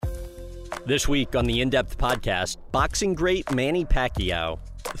This week on the In-Depth podcast, boxing great Manny Pacquiao.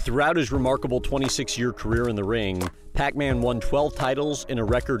 Throughout his remarkable 26-year career in the ring, Pac-Man won 12 titles in a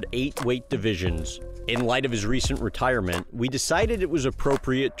record 8 weight divisions. In light of his recent retirement, we decided it was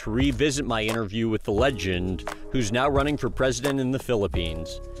appropriate to revisit my interview with the legend, who's now running for president in the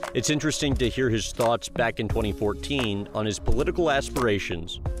Philippines. It's interesting to hear his thoughts back in 2014 on his political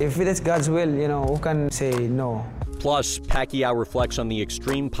aspirations. If it is God's will, who can say no? Plus, Pacquiao reflects on the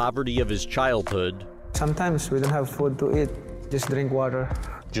extreme poverty of his childhood. Sometimes we don't have food to eat, just drink water.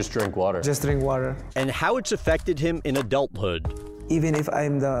 Just drink water. Just drink water. And how it's affected him in adulthood. Even if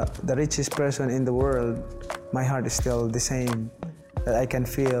I'm the richest person in the world, my heart is still the same. That I can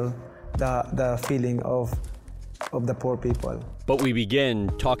feel the feeling of the poor people. But we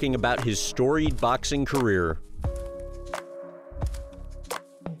begin talking about his storied boxing career.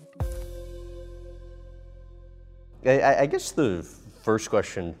 I guess the first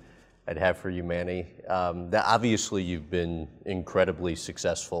question I'd have for you, Manny, that obviously you've been incredibly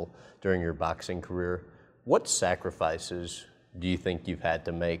successful during your boxing career. What sacrifices do you think you've had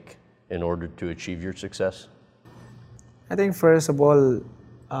to make in order to achieve your success? I think first of all,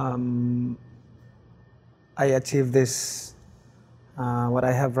 I achieved this, what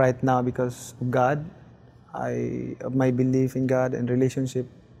I have right now because of God. Of my belief in God and relationship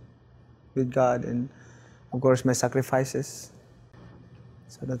with God, and of course my sacrifices.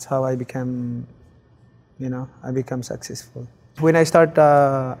 So that's how I become successful. When I start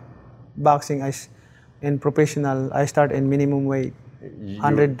boxing, in professional, I start in minimum weight,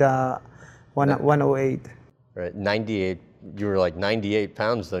 108. Right, 98. You were like 98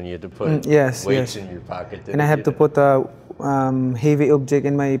 pounds, then you had to put weights in your pocket. And I have to put a heavy object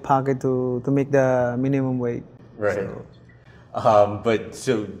in my pocket to make the minimum weight. Right.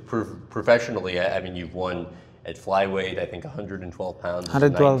 So. Professionally, I mean, you've won at flyweight, I think 112 pounds,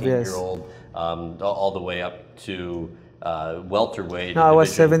 112, 19-year-old, all the way up to welterweight. No, I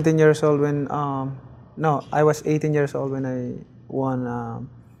was 17 years old when, I was 18 years old when I won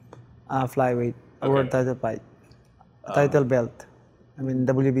flyweight, world title fight, title belt,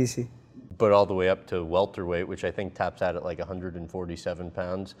 WBC. But all the way up to welterweight, which I think tops out at like 147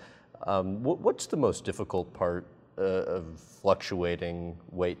 pounds. What's the most difficult part of fluctuating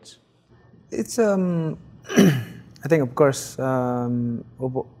weights? It's I think of course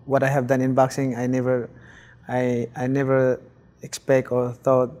what I have done in boxing, I never expect or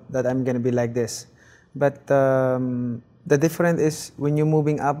thought that I'm gonna be like this. But the difference is when you're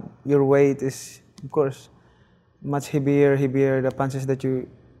moving up, your weight is of course much heavier. The punches that you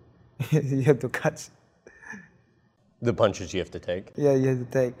you have to catch. The punches you have to take. Yeah, you have to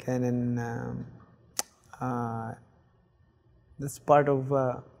take, and then that's part of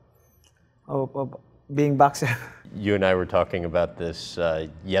being boxer. You and I were talking about this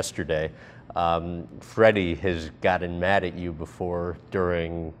yesterday. Freddie has gotten mad at you before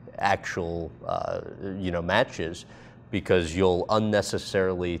during actual matches because you'll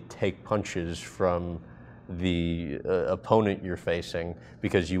unnecessarily take punches from the opponent you're facing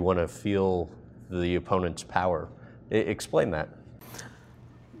because you want to feel the opponent's power. Explain that.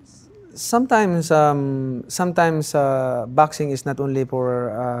 Sometimes boxing is not only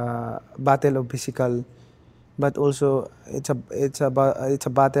for battle of physical, but also it's a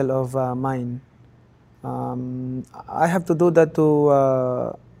battle of mind. I have to do that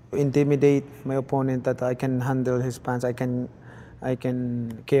to intimidate my opponent, that I can handle his punch. I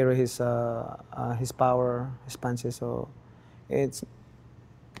can carry his power, his punches. So it's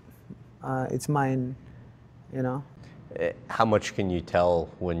mine, How much can you tell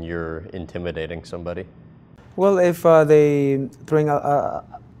when you're intimidating somebody? Well, if they throwing a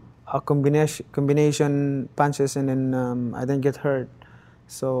combination punches and then I don't get hurt,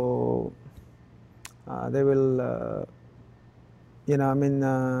 so they will,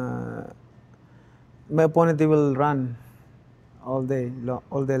 my opponent, they will run all day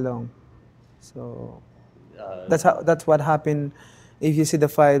long. So that's what happened. If you see the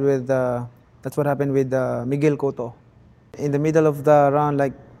fight with that's what happened with Miguel Cotto. In the middle of the round,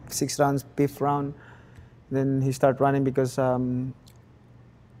 like 6 rounds, 5th round, then he started running because I'm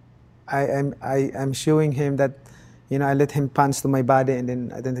showing him that I let him punch to my body and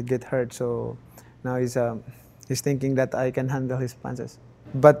then I didn't get hurt. So now he's thinking that I can handle his punches.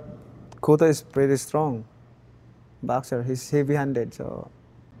 But Cotto is pretty strong boxer. He's heavy-handed. So.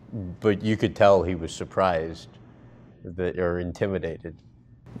 But you could tell he was surprised or intimidated.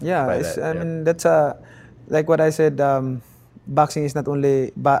 Yeah, that's like what I said. Boxing is not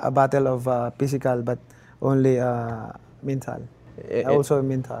only a battle of physical, but only mental. Also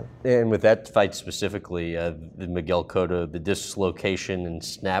mental. And with that fight specifically, the Miguel Cotto, the dislocation and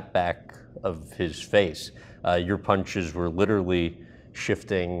snapback of his face. Your punches were literally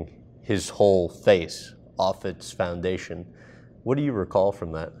shifting his whole face off its foundation. What do you recall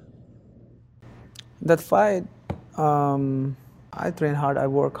from that? That fight, I trained hard. I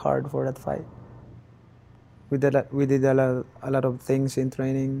worked hard for that fight. We did a lot of things in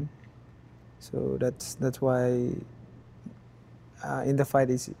training, so that's why in the fight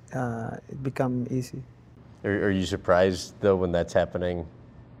it become easy. Are you surprised though when that's happening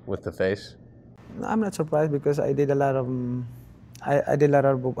with the face? I'm not surprised because I did a lot of I did a lot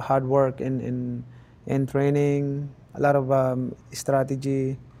of hard work in training, a lot of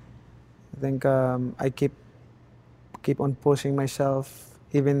strategy. I think I keep on pushing myself.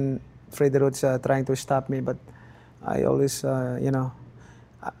 Even Freddie Roach trying to stop me, but I always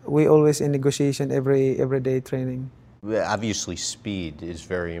we always in negotiation every day training. Obviously, speed is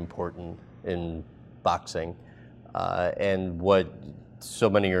very important in boxing, and what so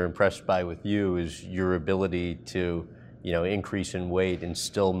many are impressed by with you is your ability to, increase in weight and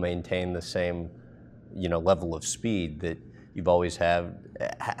still maintain the same, level of speed that you've always had.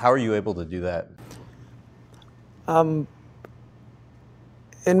 How are you able to do that?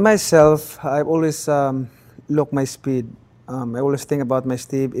 In myself, I've always look my speed. I always think about my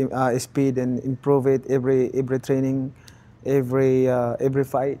speed and improve it every training, every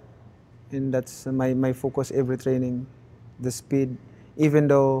fight, and that's my focus every training, the speed. Even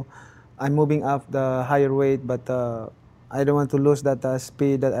though I'm moving up the higher weight, but I don't want to lose that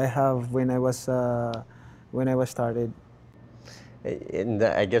speed that I have when I was started. And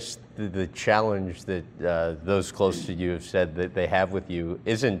I guess the challenge that those close to you have said that they have with you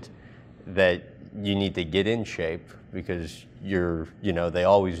isn't that you need to get in shape because they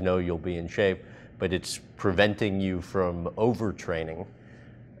always know you'll be in shape, but it's preventing you from overtraining.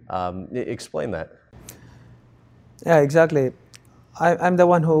 Explain that. Yeah, exactly. I'm the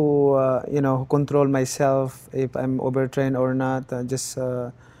one who who control myself if I'm overtrained or not.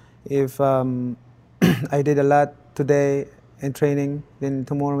 If I did a lot today in training, then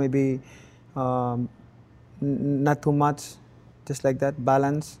tomorrow maybe not too much, just like that,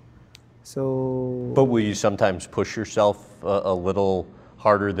 balance. So. But will you sometimes push yourself a little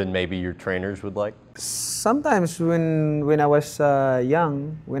harder than maybe your trainers would like? Sometimes when I was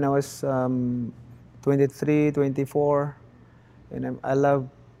young, when I was 23, 24, and I love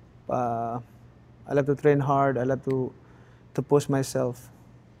to train hard. I love to push myself,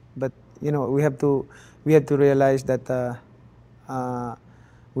 but we have to realize that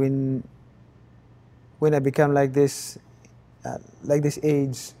when I become like this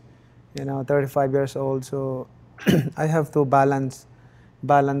age, 35 years old, so I have to balance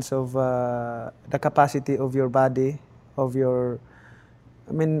of the capacity of your body, of your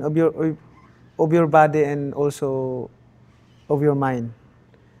body, and also of your mind.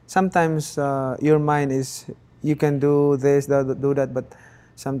 Sometimes your mind is, you can do this, do that, but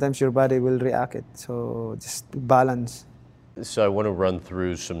sometimes your body will react it. So just balance. So I want to run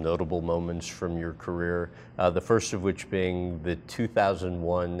through some notable moments from your career, the first of which being the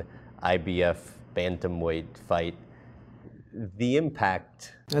 2001 IBF bantamweight fight. The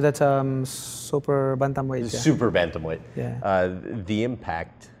impact. That's super bantamweight. Yeah. Super bantamweight. Yeah. The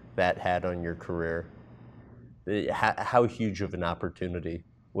impact that had on your career. How huge of an opportunity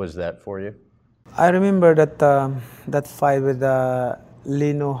was that for you? I remember that fight with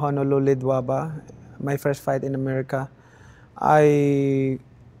Lino Honolulu Dwaba, my first fight in America. I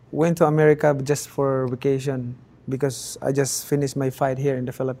went to America just for vacation because I just finished my fight here in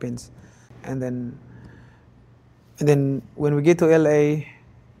the Philippines, and then when we get to LA,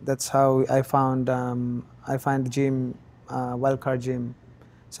 that's how I found the gym, Wildcard Gym.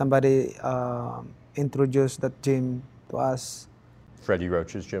 Somebody introduced that gym to us. Freddie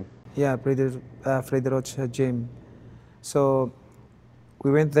Roach's gym? Yeah, Freddie Roach gym. So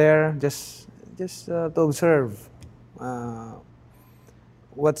we went there just to observe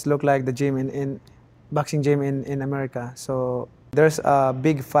what's look like the gym in boxing gym in America. So there's a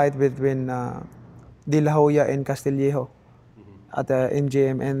big fight between De La Hoya and Castillejo at the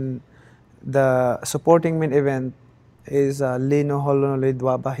MGM, and the supporting main event is Lino Honolulu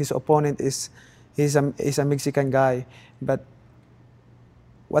Dwaba. His opponent is a Mexican guy, but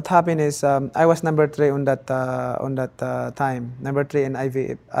what happened is I was number 3 on that time, number 3 in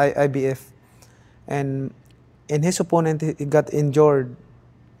IBF, and his opponent, he got injured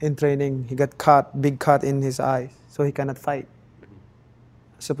in training. He got big cut in his eye, so he cannot fight.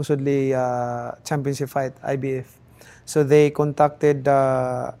 Supposedly championship fight IBF. So they contacted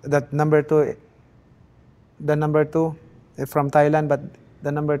that number 2, from Thailand, but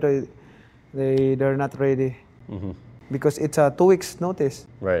the number 2, they're not ready. Mm-hmm. because it's a 2 weeks notice.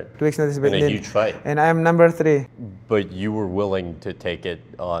 Right. 2 weeks notice. In a huge fight. And I'm number 3. But you were willing to take it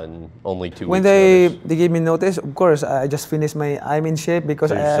on only 2 When weeks notice. they gave me notice, of course, I just finished I'm in shape because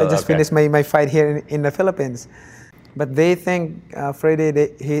So I just okay. finished my fight here in the Philippines. But they think,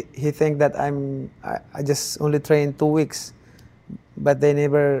 Freddie, he think that I just only trained 2 weeks. But they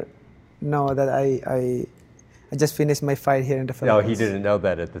never know that I just finished my fight here in the Philippines. No, he didn't know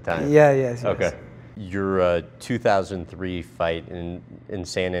that at the time. Yeah, yes. Okay. Your 2003 fight in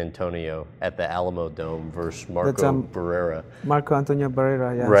San Antonio at the Alamo Dome versus Marco Barrera. Marco Antonio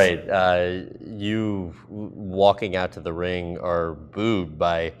Barrera, yes. Right. You walking out to the ring are booed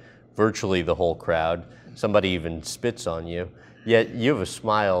by virtually the whole crowd. Somebody even spits on you. Yet you have a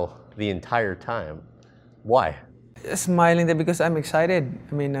smile the entire time. Why? Smiling there because I'm excited.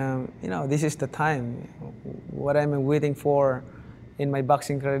 I mean, this is the time. What I'm waiting for in my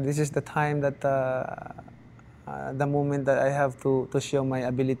boxing career, this is the time that the moment that I have to show my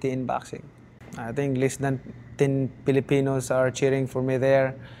ability in boxing. I think less than 10 Filipinos are cheering for me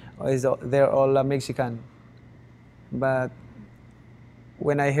there. They're all Mexican. But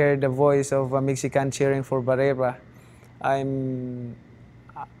when I hear the voice of a Mexican cheering for Barrera,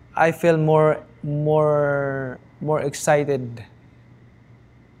 I feel more excited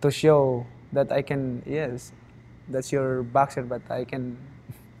to show that I can. Yes, that's your boxer, but I can.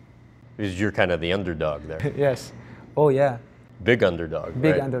 Because you're kind of the underdog there. Yes. Oh yeah. Big underdog.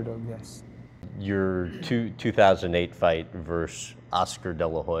 Big right? underdog. Yes. Your 2008 fight versus Oscar De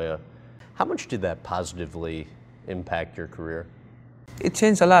La Hoya. How much did that positively impact your career? It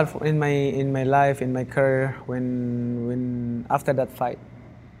changed a lot in my life, in my career. When after that fight,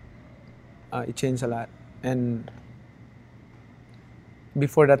 it changed a lot. And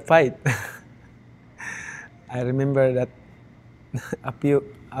before that fight, I remember that a few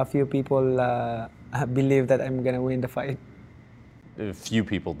people believe that I'm gonna win the fight. A few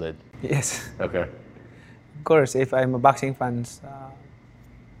people did. Yes. Okay. Of course, if I'm a boxing fan,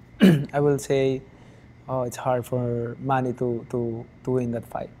 I will say, oh, it's hard for Manny to win that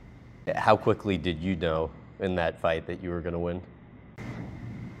fight. How quickly did you know in that fight that you were going to win?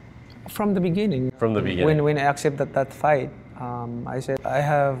 From the beginning. From the beginning. When I accepted that fight, I said I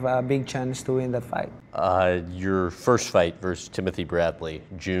have a big chance to win that fight. Your first fight versus Timothy Bradley,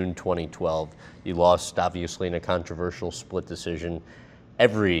 June 2012, you lost obviously in a controversial split decision.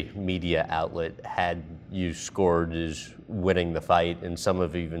 Every media outlet had you scored as winning the fight, and some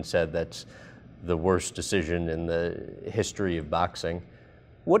have even said that's the worst decision in the history of boxing.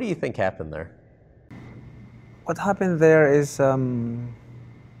 What do you think happened there? What happened there is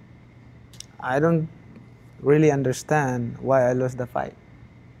I don't really understand why I lost the fight.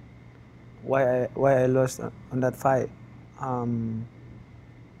 Why I lost on that fight.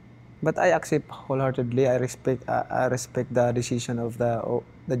 But I accept wholeheartedly. I respect the decision of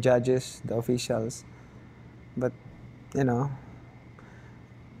the judges, the officials. But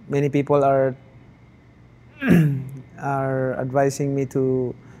many people are advising me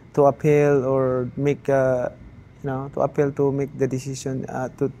to appeal or make to appeal to make the decision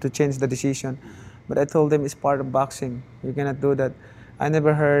to change the decision. But I told them it's part of boxing. You cannot do that. I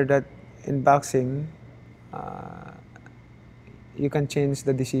never heard that in boxing you can change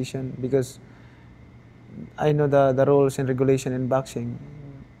the decision, because I know the rules and regulation in boxing.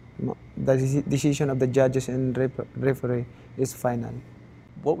 The decision of the judges and referee is final.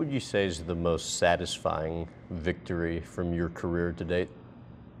 What would you say is the most satisfying victory from your career to date?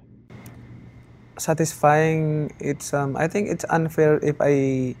 Satisfying. It's I think it's unfair if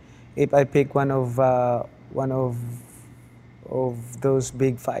I pick one of those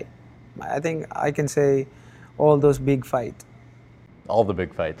big fights. I think I can say all those big fights. All the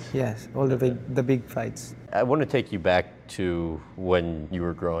big fights? Yes, all the big fights. I want to take you back to when you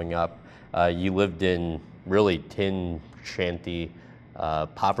were growing up. You lived in really tin shanty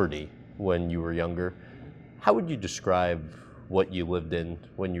poverty when you were younger. How would you describe what you lived in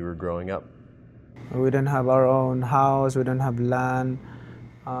when you were growing up? We don't have our own house, we don't have land,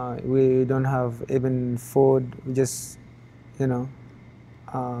 we don't have even food. We just,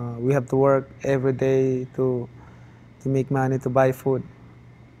 we have to work every day to make money to buy food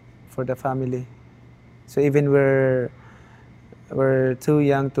for the family. So even we're too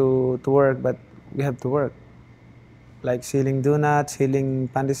young to work, but we have to work. Like selling donuts, selling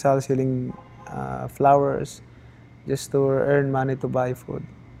pandesal, selling flowers, just to earn money to buy food.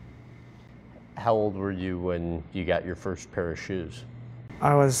 How old were you when you got your first pair of shoes?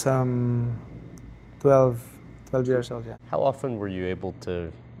 I was 12 years old, yeah. How often were you able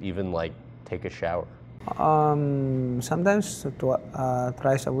to even take a shower? Sometimes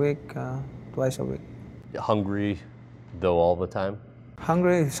twice a week, twice a week. Hungry though, all the time?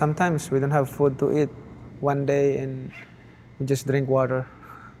 Hungry. Sometimes we don't have food to eat one day and we just drink water.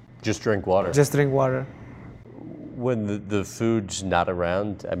 Just drink water? Just drink water. When the food's not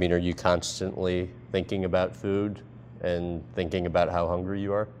around, I mean, are you constantly thinking about food and thinking about how hungry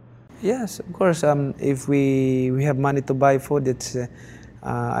you are? Yes, of course. If we have money to buy food, it's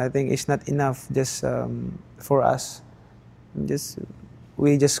I think it's not enough just for us.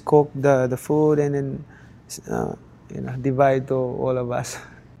 We just cook the food and then divide to all of us.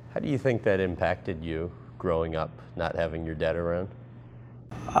 How do you think that impacted you growing up, not having your dad around?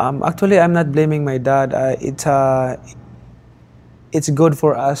 Actually, I'm not blaming my dad. It's good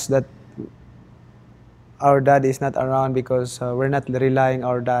for us that our dad is not around because we're not relying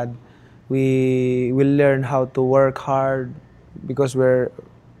our dad. We will learn how to work hard because we're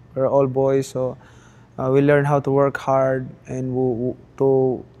all boys. So we learn how to work hard and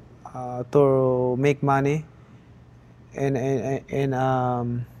to make money in in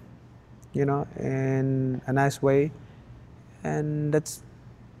a nice way, and that's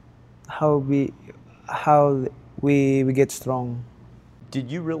how we get strong.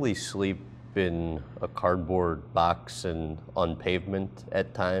 Did you really sleep in a cardboard box and on pavement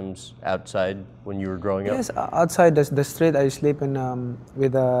at times outside when you were growing up? Yes, outside the street I sleep in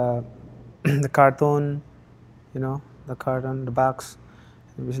with the carton, the carton, the box.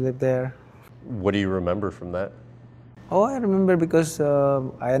 We sleep there. What do you remember from that? Oh, I remember because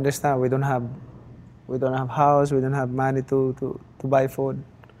I understand we don't have house, we don't have money to buy food,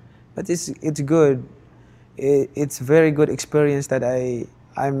 but it's good. It's very good experience that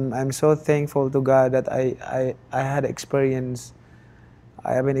I'm so thankful to God that I had experience.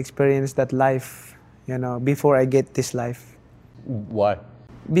 I haven't experienced that life, before I get this life. Why?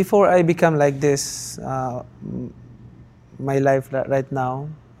 Before I become like this, my life right now,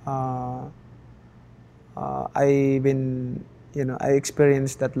 I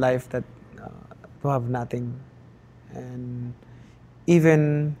experienced that life that to have nothing, and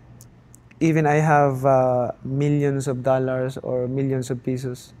even I have millions of dollars or millions of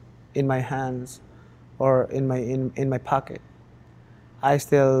pesos in my hands or in my pocket, I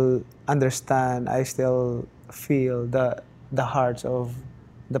still understand. I still feel the hearts of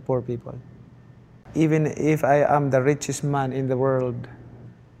the poor people. Even if I am the richest man in the world,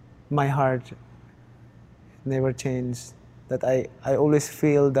 my heart never changed. That I always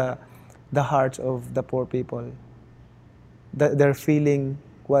feel the hearts of the poor people. They're feeling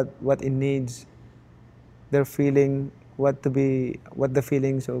what it needs. They're feeling what the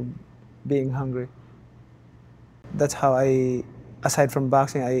feelings of being hungry. That's how aside from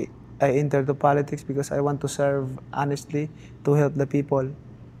boxing, I entered the politics because I want to serve honestly, to help the people,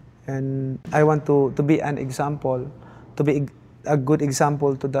 and I want to be an example, to be a good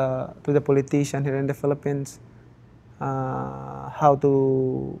example to the politician here in the Philippines, how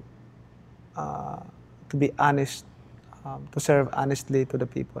to be honest, to serve honestly to the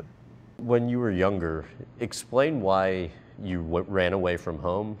people. When you were younger, explain why you ran away from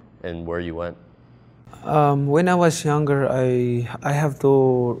home and where you went. When I was younger, I have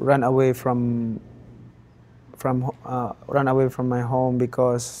to run away from my home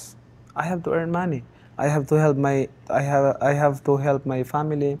because I have to earn money. I have to help my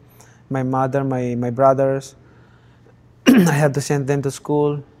family, my mother, my brothers. I have to send them to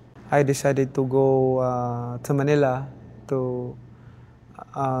school. I decided to go to Manila to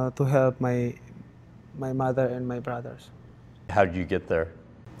help my mother and my brothers. How did you get there?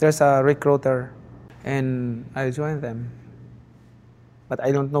 There's a recruiter, and I joined them. But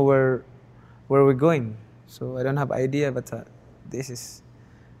I don't know where we're going, so I don't have idea. But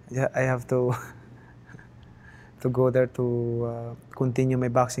I have to to go there to continue my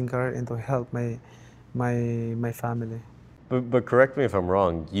boxing career and to help my family. But correct me if I'm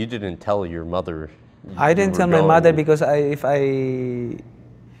wrong. You didn't tell your mother. I didn't tell my mother because if I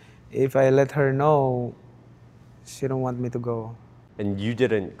let her know, she don't want me to go. And you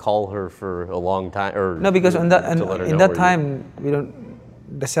didn't call her for a long time, or no, because in that time you...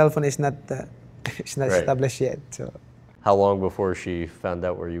 the cell phone is not it's not Right. established yet. So How long before she found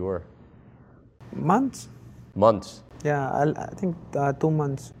out where you were? months. Months. Yeah, I think 2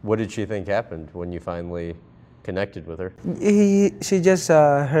 months. What did she think happened when you finally connected with her? She just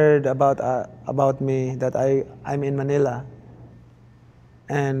heard about me that I'm in Manila,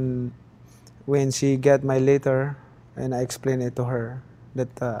 and when she get my letter, and I explained it to her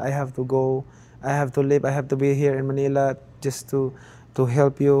that I have to go, I have to live, I have to be here in Manila just to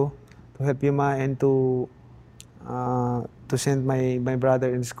help you, ma, and to send my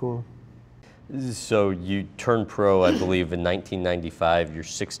brother in school. So you turned pro, I believe, in 1995. You're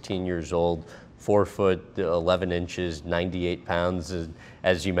 16 years old. 4 foot, 11 inches, 98 pounds. And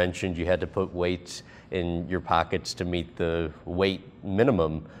as you mentioned, you had to put weights in your pockets to meet the weight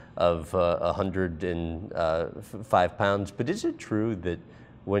minimum of 105 pounds. But is it true that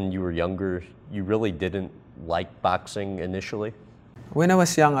when you were younger, you really didn't like boxing initially? When I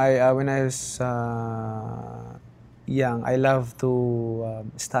was young, I loved to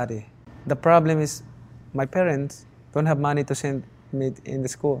study. The problem is my parents don't have money to send me in the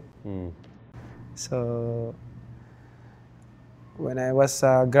school. So when I was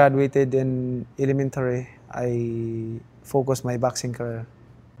graduated in elementary, I focused my boxing career.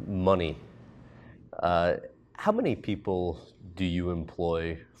 Money. How many people do you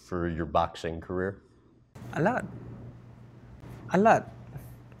employ for your boxing career? A lot. A lot.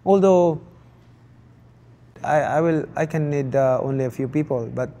 Although I can need only a few people,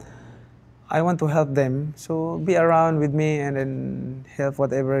 but I want to help them. So be around with me and then help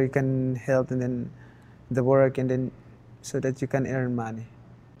whatever you can help, and then the work, and then so that you can earn money.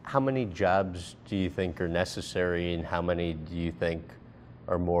 How many jobs do you think are necessary, and how many do you think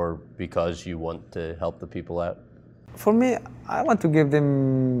are more because you want to help the people out? For me, I want to give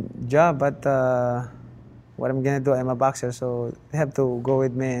them job, but what I'm gonna do, I'm a boxer, so they have to go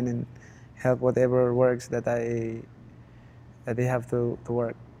with me and then help whatever works that they have to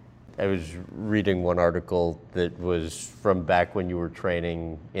work. I was reading one article that was from back when you were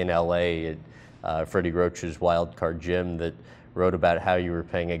training in LA at Freddie Roach's Wild Card Gym, that wrote about how you were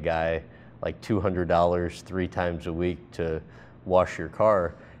paying a guy like $200 3 times a week to wash your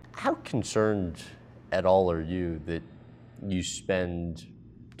car. How concerned at all are you that you spend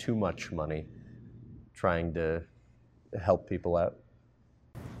too much money trying to help people out?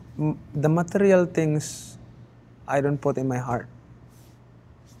 The material things I don't put in my heart.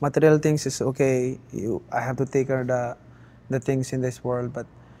 Material things is okay, I have to take care of the things in this world, but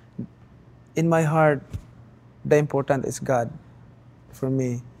in my heart, the important is God for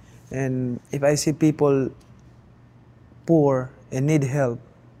me. And if I see people poor and need help,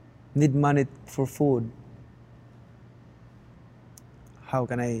 need money for food, how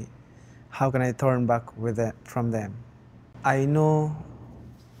can I turn back from them? I know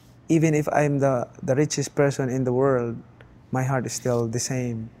even if I'm the richest person in the world, my heart is still the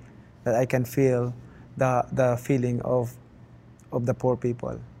same, that I can feel the feeling of the poor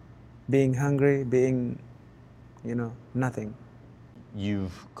people, being hungry, being, nothing.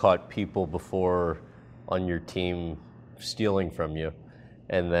 You've caught people before on your team stealing from you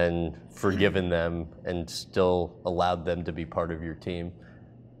and then forgiven them and still allowed them to be part of your team.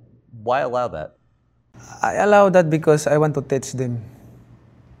 Why allow that? I allow that because I want to teach them.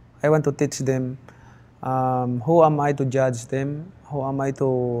 I want to teach them. Who am I to judge them? Who am I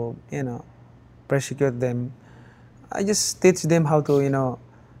to, persecute them? I just teach them how to,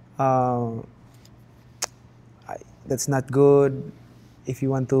 that's not good. If you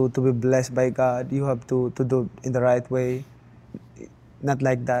want to be blessed by God, you have to do in the right way. Not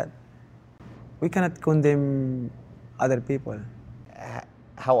like that. We cannot condemn other people.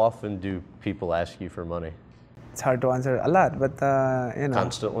 How often do people ask you for money? It's hard to answer a lot, but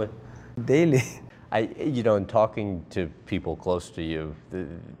Constantly? Daily. In talking to people close to you,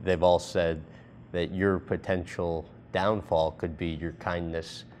 they've all said that your potential downfall could be your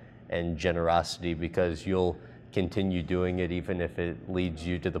kindness and generosity, because you'll continue doing it even if it leads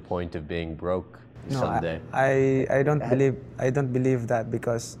you to the point of being broke someday. I don't believe that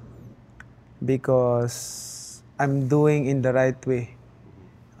because I'm doing in the right way.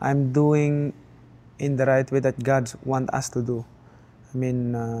 I'm doing in the right way that God wants us to do. I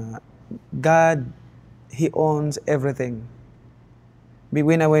mean, God, He owns everything.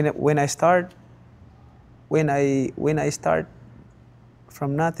 When I start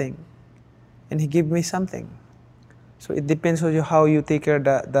from nothing, and He give me something. So it depends on you how you take care of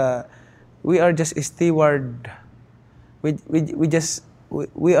the. We are just a steward. We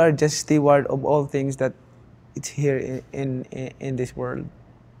are just steward of all things that it's here in this world,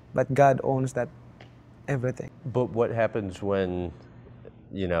 but God owns that everything. But what happens when,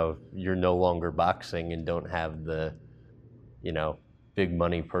 you're no longer boxing and don't have the, big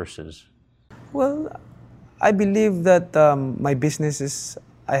money purses? Well, I believe that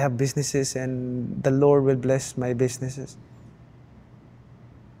I have businesses, and the Lord will bless my businesses.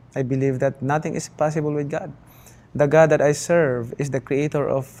 I believe that nothing is possible with God. The God that I serve is the creator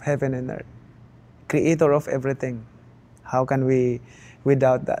of heaven and earth, creator of everything. How can we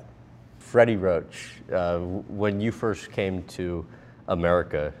without that? Freddie Roach, when you first came to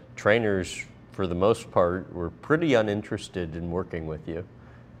America, trainers, for the most part, were pretty uninterested in working with you.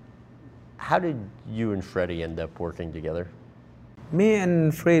 How did you and Freddie end up working together? Me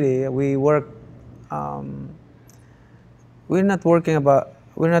and Freddie, we work we're not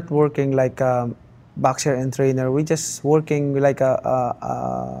working like a boxer and trainer. We're just working like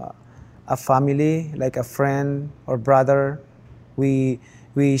a family, like a friend or brother. We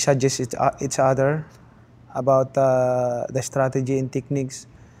suggest each other about the strategy and techniques.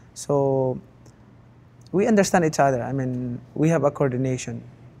 So we understand each other. I mean, we have a coordination.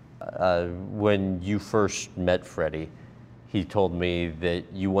 When you first met Freddie, he told me that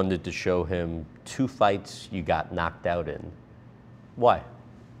you wanted to show him 2 fights you got knocked out in. Why?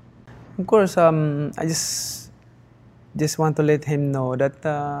 Of course, I just want to let him know that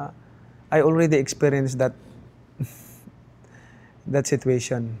I already experienced that that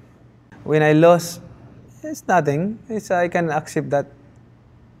situation. When I lost, it's nothing. I can accept that.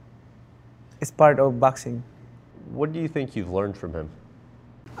 It's part of boxing. What do you think you've learned from him?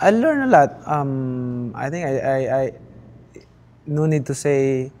 I learned a lot. I think I no need to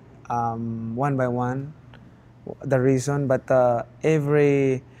say one by one the reason, but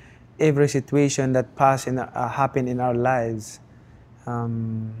every situation that happen in our lives,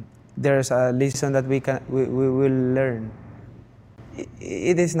 there's a lesson that we will learn.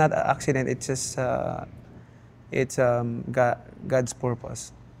 It is not an accident. It's just God's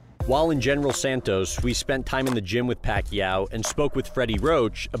purpose. While in General Santos, we spent time in the gym with Pacquiao and spoke with Freddie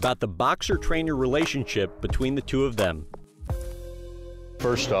Roach about the boxer-trainer relationship between the two of them.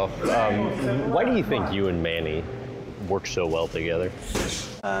 First off, why do you think you and Manny work so well together?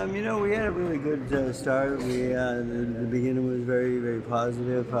 We had a really good start. The beginning was very, very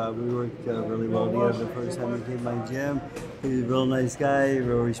positive. We worked really well together the first time he came to my gym. He's a real nice guy,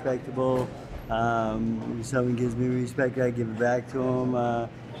 real respectable. If someone gives me respect, I give it back to him.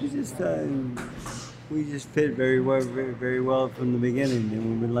 We just fit very well from the beginning,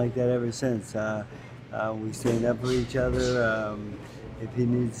 and we've been like that ever since. We stand up for each other. If he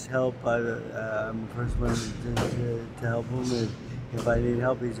needs help, I'm the first one to help him. If I need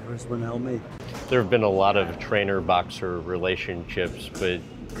help, he's the first one to help me. There have been a lot of trainer-boxer relationships, but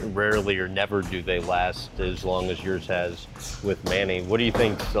rarely or never do they last as long as yours has with Manny. What do you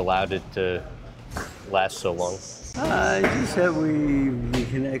think's allowed it to last so long? Just that we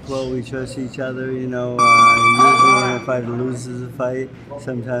connect well, we trust each other, Usually when a fighter loses a fight,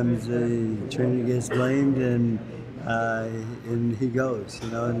 sometimes the trainer gets blamed and he goes,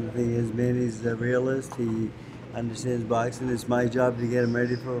 And the thing is, Manny's a realist. He understands boxing. It's my job to get him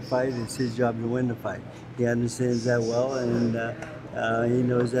ready for a fight. It's his job to win the fight. He understands that well, and he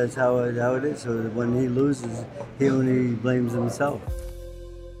knows that's how it is. So when he loses, he only blames himself.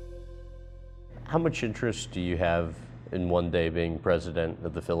 How much interest do you have in one day being president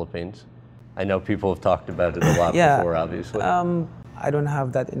of the Philippines? I know people have talked about it a lot before, obviously. I don't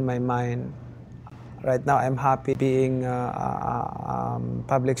have that in my mind. Right now, I'm happy being a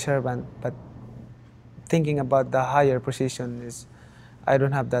public servant, but thinking about the higher position I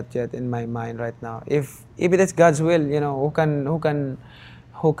don't have that yet in my mind right now. If it is God's will, who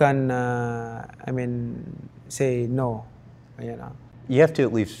can say no, You have to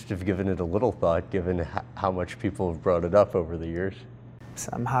at least have given it a little thought, given how much people have brought it up over the years.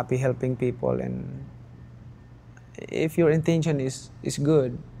 So I'm happy helping people, and if your intention is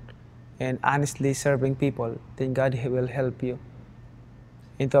good and honestly serving people, then God will help you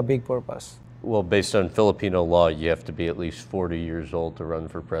into a big purpose. Well, based on Filipino law, you have to be at least 40 years old to run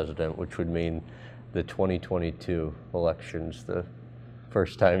for president, which would mean the 2022 election's the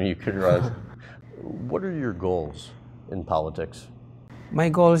first time you could run. What are your goals in politics? My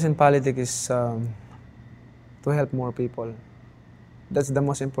goals in politics is to help more people. That's the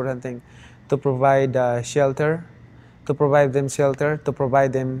most important thing. To provide shelter, to provide them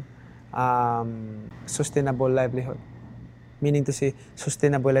sustainable livelihood. Meaning to say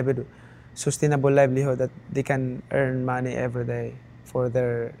sustainable livelihood that they can earn money every day for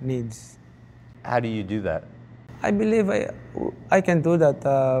their needs. How do you do that? I believe I can do that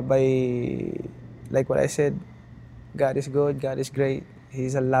by, like what I said, God is good, God is great.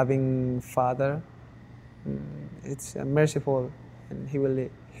 He's a loving Father. It's merciful, and He will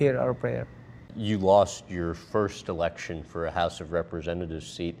hear our prayer. You lost your first election for a House of Representatives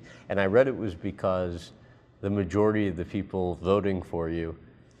seat, and I read it was because the majority of the people voting for you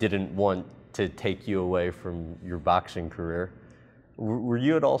didn't want to take you away from your boxing career. Were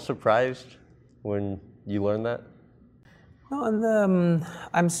you at all surprised when you learned that? No,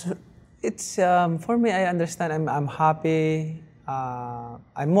 and for me. I understand. I'm happy.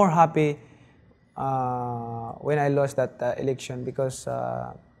 I'm more happy when I lost that election because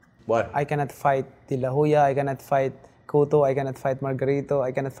Why? I cannot fight De La Hoya, I cannot fight Cotto, I cannot fight Margarito,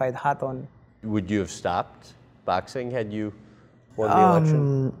 I cannot fight Hatton. Would you have stopped boxing had you won the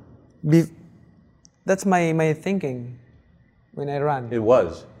election? That's my thinking when I run. It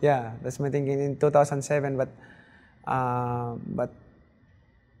was. Yeah, that's my thinking in 2007. But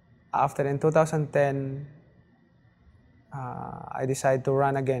after in 2010, I decided to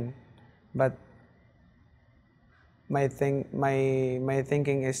run again. But my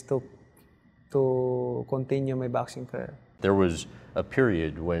thinking is to continue my boxing career. There was a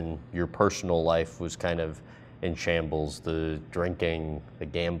period when your personal life was kind of in shambles, the drinking, the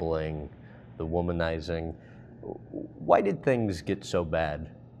gambling, the womanizing. Why did things get so bad,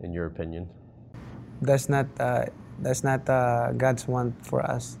 in your opinion? That's not God's want for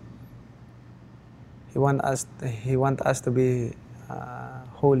us. He want us to be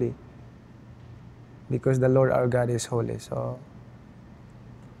holy, because the Lord our God is holy. So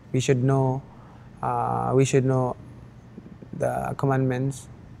we should know the commandments.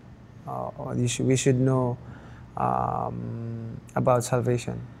 We should know about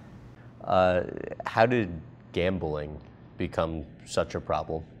salvation. How did gambling become such a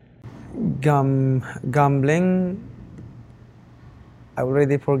problem? Gambling, I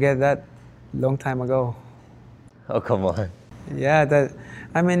already forget that long time ago. Oh, come on. Yeah,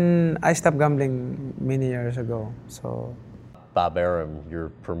 I stopped gambling many years ago. So Bob Arum, your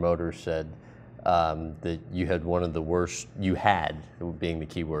promoter, said that you had being the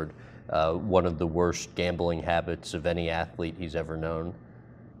key word, one of the worst gambling habits of any athlete he's ever known.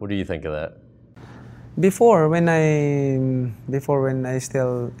 What do you think of that? before when I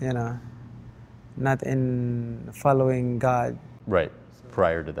still, not in following God. Right,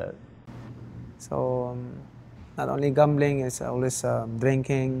 prior to that. So not only gambling, it's always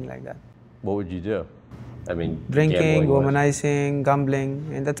drinking, like that. What would you do? I mean, Drinking, gambling was- womanizing,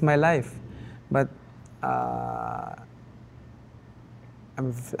 gambling, and that's my life. But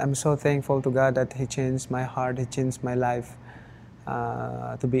I'm so thankful to God that He changed my heart, He changed my life,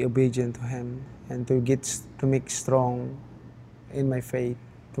 to be obedient to Him and to make strong in my faith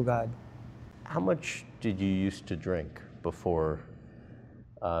to God. How much did you used to drink before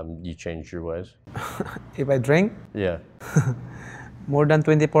you changed your ways? If I drink, Yeah. more than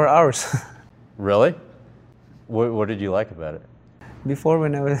 24 hours. Really? What did you like about it? Before,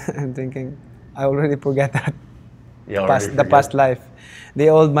 when I was thinking, I already forgot that. You already The forget? past life. The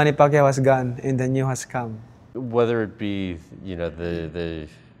old Manny Pacquiao has gone and the new has come. Whether it be, the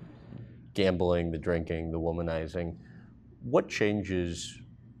gambling, the drinking, the womanizing, what changes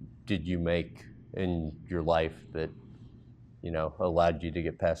did you make in your life that, allowed you to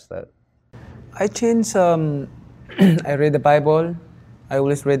get past that? I changed. I read the Bible. I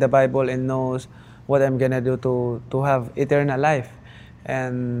always read the Bible and knows what I'm gonna do to have eternal life.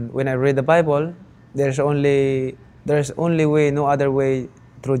 And when I read the Bible, there's only way, no other way,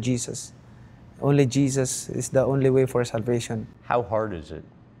 through Jesus. Only Jesus is the only way for salvation. How hard is it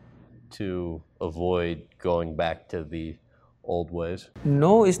to avoid going back to the old ways?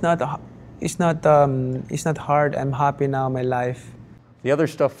 No, it's not. It's not hard. I'm happy now. My life. The other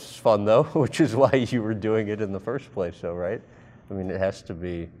stuff's fun though, which is why you were doing it in the first place, though, right? I mean, it has to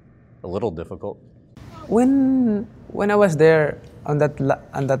be a little difficult. When I was there on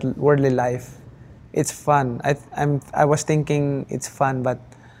that worldly life, it's fun. I was thinking it's fun, but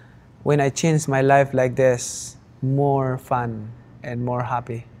when I changed my life like this, more fun and more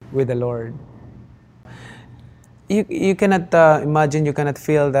happy with the Lord. You cannot imagine, you cannot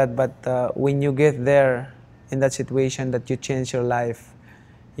feel that, but when you get there in that situation that you change your life,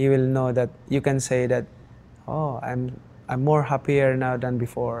 you will know that you can say that, oh, I'm more happier now than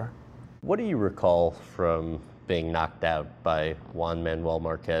before. What do you recall from being knocked out by Juan Manuel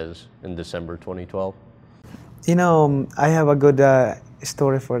Marquez in December 2012? I have a good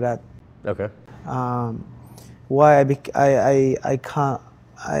story for that. Okay. Why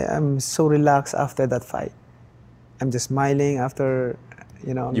I'm so relaxed after that fight. I'm just smiling after,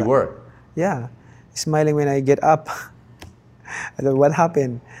 You were? Yeah, smiling when I get up. I don't know what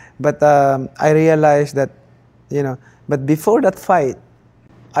happened, but I realized that, But before that fight,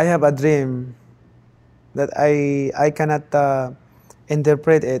 I have a dream that I cannot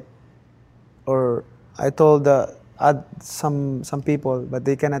interpret it, or I told some people, but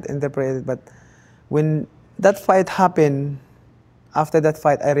they cannot interpret it. But when that fight happened, after that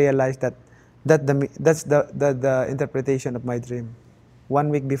fight, I realized that's the interpretation of my dream. 1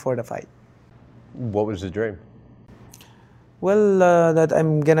 week before the fight. What was the dream? Well, that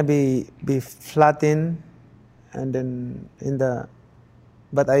I'm gonna be flattened, and then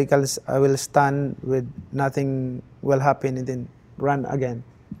but I will stand with nothing will happen, and then run again.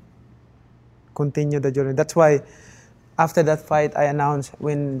 Continue the journey. That's why after that fight, I announced,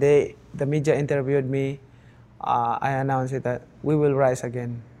 when the media interviewed me, I announced it that we will rise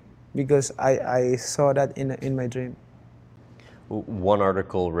again. because I saw that in my dream. One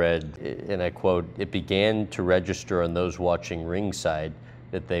article read, and I quote, "It began to register on those watching ringside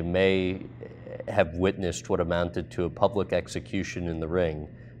that they may have witnessed what amounted to a public execution in the ring.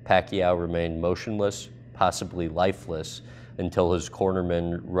 Pacquiao remained motionless, possibly lifeless, until his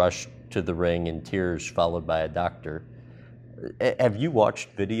cornermen rushed to the ring in tears, followed by a doctor." Have you watched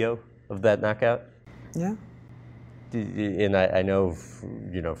video of that knockout? Yeah. And I know,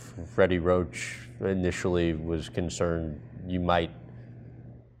 Freddie Roach initially was concerned you might,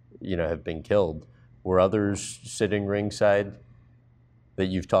 have been killed. Were others sitting ringside that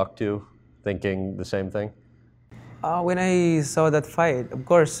you've talked to thinking the same thing? When I saw that fight, of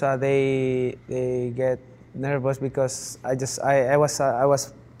course, they get nervous because I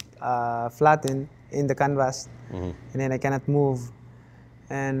was flattened in the canvas, and then I cannot move.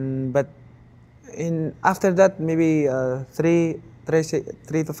 But after that, maybe 3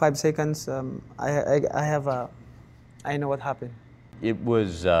 to 5 seconds, I know what happened. It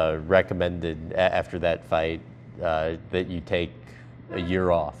was recommended after that fight that you take a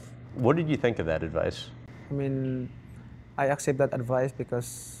year off. What did you think of that advice? I mean, I accept that advice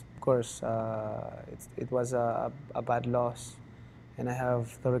because, of course, it was a bad loss, and I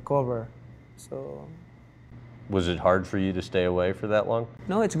have to recover. So. Was it hard for you to stay away for that long?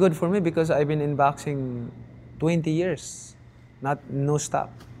 No, it's good for me because I've been in boxing 20 years, no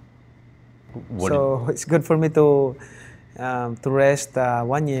stop. So it's good for me to rest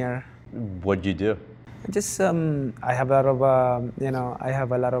 1 year. What'd you do? Just I have a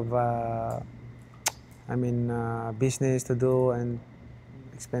lot of business to do and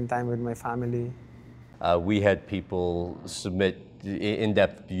spend time with my family. We had people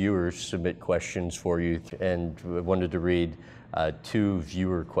in-depth viewers submit questions for you, and I wanted to read 2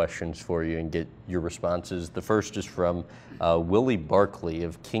 viewer questions for you and get your responses. The first is from Willie Barkley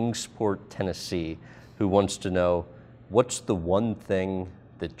of Kingsport, Tennessee, who wants to know, what's the one thing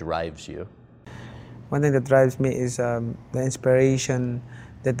that drives you? One thing that drives me is the inspiration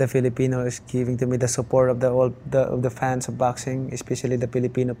that the Filipino is giving to me, the support of the fans of boxing, especially the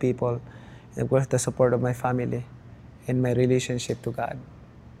Filipino people, and of course the support of my family and my relationship to God.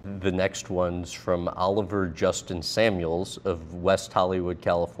 The next one's from Oliver Justin Samuels of West Hollywood,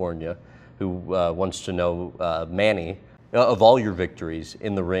 California, who wants to know, Manny, of all your victories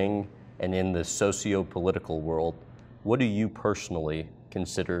in the ring and in the socio-political world, what do you personally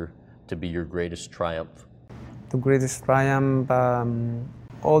consider to be your greatest triumph? The greatest triumph,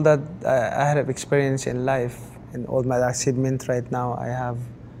 all that I have experienced in life and all my achievements right now I have.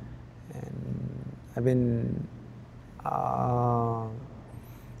 And I've been,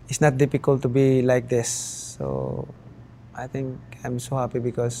 it's not difficult to be like this. So I think I'm so happy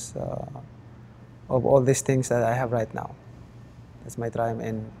because of all these things that I have right now. That's my triumph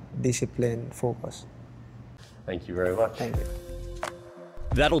and discipline, focus. Thank you very much. Thank you.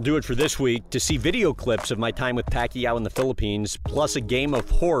 That'll do it for this week. To see video clips of my time with Pacquiao in the Philippines, plus a game of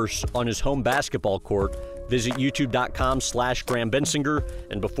horse on his home basketball court, visit youtube.com/Graham Bensinger.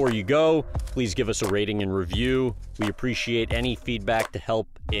 And before you go, please give us a rating and review. We appreciate any feedback to help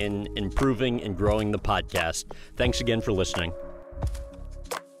in improving and growing the podcast. Thanks again for listening.